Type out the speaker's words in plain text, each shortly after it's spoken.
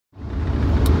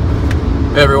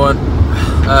Hey everyone,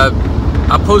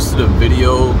 I posted a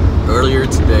video earlier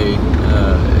today,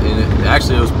 and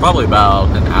it was probably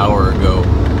about an hour ago,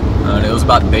 and it was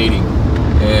about dating,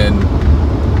 and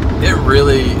it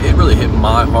really hit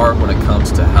my heart when it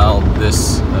comes to how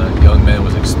this young man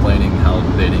was explaining how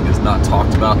dating is not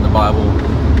talked about in the Bible,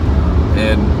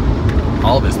 and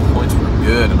all of his points were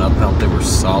good, and I thought they were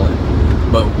solid,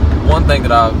 but one thing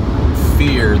that I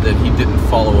fear that he didn't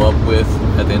follow up with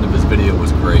at the end of his video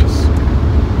was grace.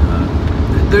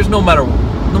 There's no matter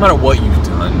what you've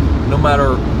done, no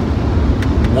matter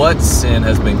what sin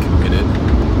has been committed,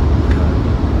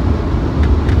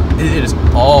 it is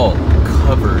all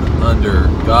covered under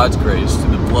God's grace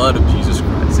through the blood of Jesus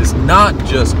Christ. It's not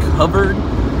just covered.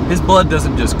 His blood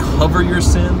doesn't just cover your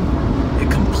sin, it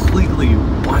completely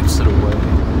wipes it away.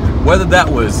 Whether that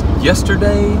was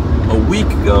yesterday, a week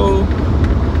ago,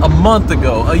 a month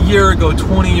ago, a year ago,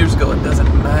 20 years ago, it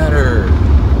doesn't matter.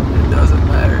 It doesn't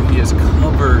matter. He has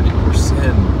covered your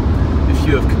sin. If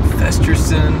you have confessed your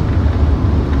sin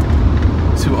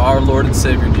to our Lord and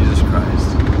Savior Jesus Christ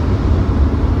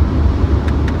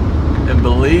and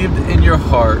believed in your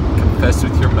heart, confessed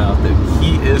with your mouth that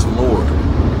He is Lord,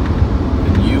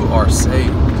 then you are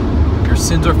saved. Your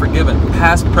sins are forgiven,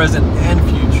 past, present, and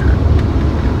future.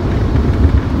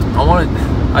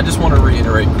 I just want to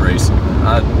reiterate grace.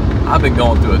 I've been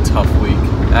going through a tough week,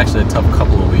 actually a tough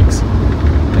couple of weeks,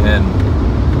 and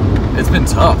it's been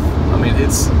tough. I mean,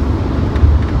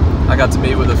 I got to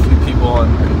meet with a few people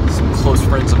and some close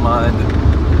friends of mine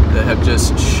that have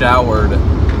just showered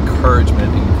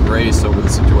encouragement and grace over the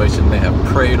situation. They have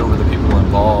prayed over the people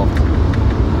involved,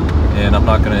 and I'm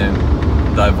not going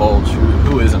to divulge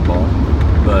who is involved,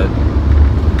 but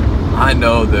I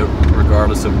know that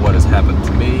regardless of what has happened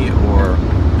to me or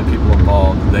the people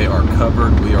involved, they are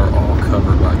covered. We are all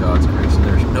covered by God's grace, and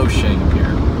there's no shame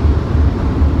here.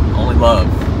 Only love.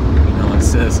 You know, it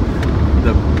says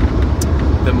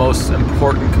the most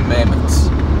important commandments.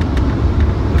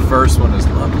 The first one is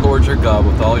love the Lord your God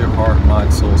with all your heart,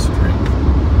 mind, soul, strength.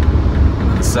 And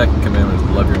then the second commandment is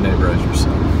love your neighbor as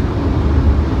yourself.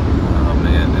 Oh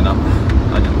man, and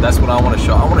that's what I want to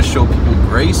show. I want to show people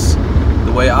grace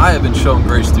the way I have been shown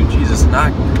grace through Jesus.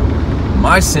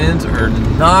 My sins are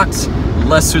not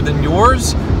lesser than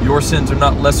yours. Your sins are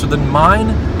not lesser than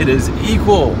mine. It is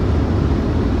equal.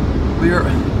 We are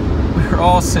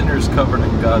all sinners covered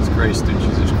in God's grace through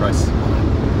Jesus Christ's blood.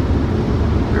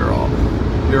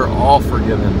 We are all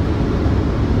forgiven.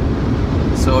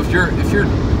 So if you're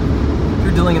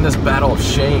dealing in this battle of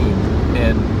shame,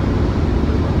 and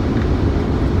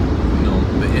you know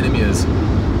the enemy is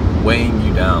weighing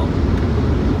you down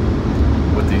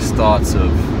with these thoughts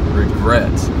of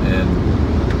regret and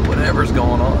whatever's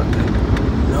going on, then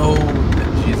know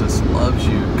that Jesus loves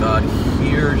you. God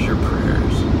hears your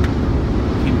prayers.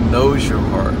 He knows your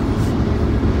heart.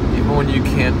 Even when you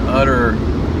can't utter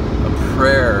a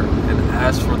prayer and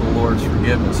ask for the Lord's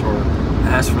forgiveness, or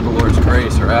ask for the Lord's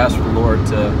grace, or ask for the Lord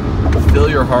to fill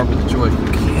your heart with joy, if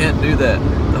you can't do that,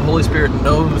 the Holy Spirit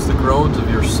knows the groans of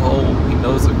your soul. He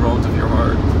knows the groans of your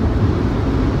heart.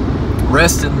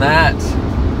 Rest in that.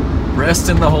 Rest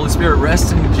in the Holy Spirit.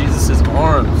 Rest in Jesus'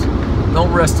 arms.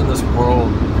 Don't rest in this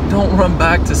world. Don't run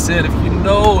back to sin. If you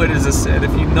know it is a sin,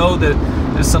 if you know that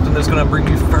it's something that's going to bring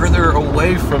you further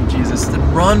away from Jesus, then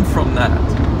run from that.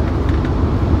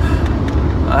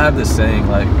 I have this saying,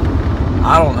 like,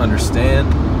 I don't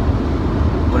understand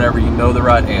whenever you know the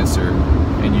right answer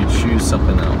and you choose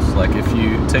something else. Like, if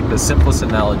you take the simplest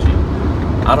analogy,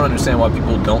 I don't understand why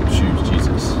people don't choose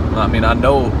Jesus. I mean, I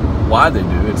know why they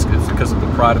do. It's because of the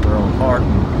pride of their own heart.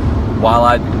 And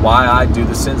why I do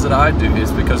the sins that I do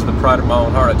is because of the pride of my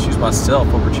own heart. I choose myself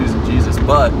over choosing Jesus.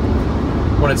 But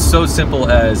when it's so simple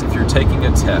as if you're taking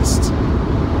a test,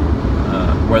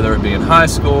 whether it be in high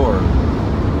school or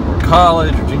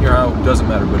college or junior high, it doesn't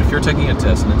matter. But if you're taking a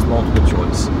test and it's multiple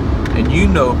choice, and you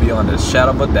know beyond a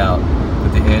shadow of a doubt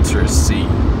that the answer is C,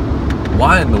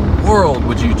 why in the world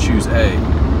would you choose A?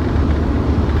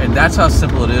 And that's how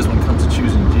simple it is when it comes to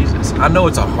choosing Jesus. I know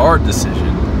it's a hard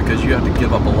decision because you have to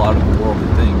give up a lot of worldly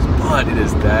things, but it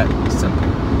is that simple.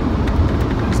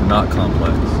 It's not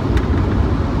complex.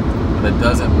 But it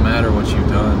doesn't matter what you've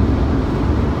done.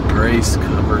 Grace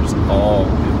covers all.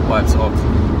 It wipes all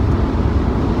clean.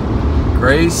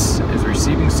 Grace is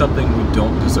receiving something we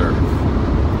don't deserve.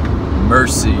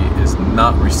 Mercy is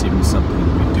not receiving something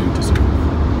we do deserve.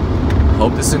 I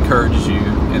hope this encourages you,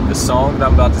 and the song that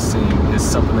I'm about to sing is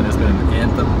something that has been an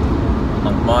anthem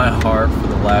on my heart for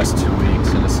the last 2 weeks,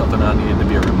 and it's something I needed to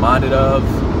be reminded of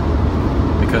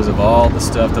because of all the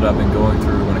stuff that I've been going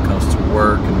through when it comes to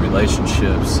work and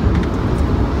relationships.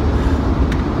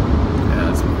 And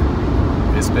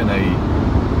been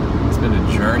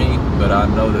a journey, but I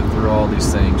know that through all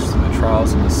these things, through the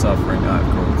trials and the suffering, I've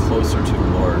grown closer to the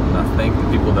Lord. And I thank the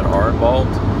people that are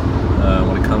involved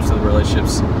when it comes to the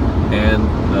relationships, and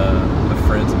the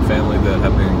friends and family that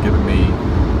have been giving me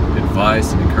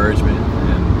advice and encouragement,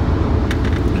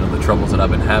 and the troubles that I've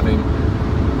been having.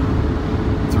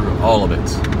 Through all of it,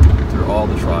 through all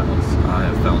the trials, I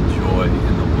have found joy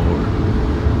in the Lord,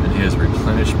 and He has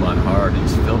replenished my heart.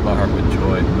 He's filled my heart with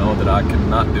joy to know that I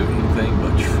cannot do anything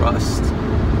but trust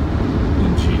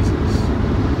in Jesus.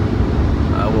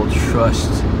 I will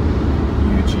trust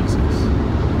you, Jesus.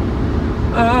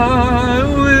 I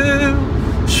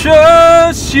will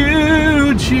trust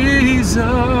you, Jesus. I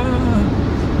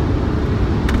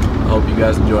hope you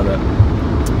guys enjoy that.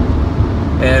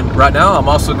 And right now, I'm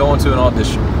also going to an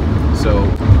audition. So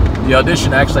the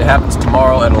audition actually happens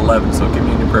tomorrow at 11. So keep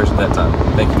me in your prayers at that time.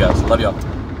 Thank you guys. Love y'all.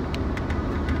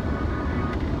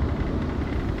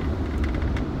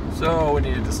 So we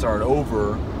needed to start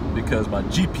over because my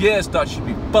GPS thought she'd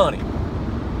be funny.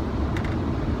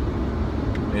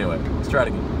 Anyway, let's try it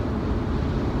again.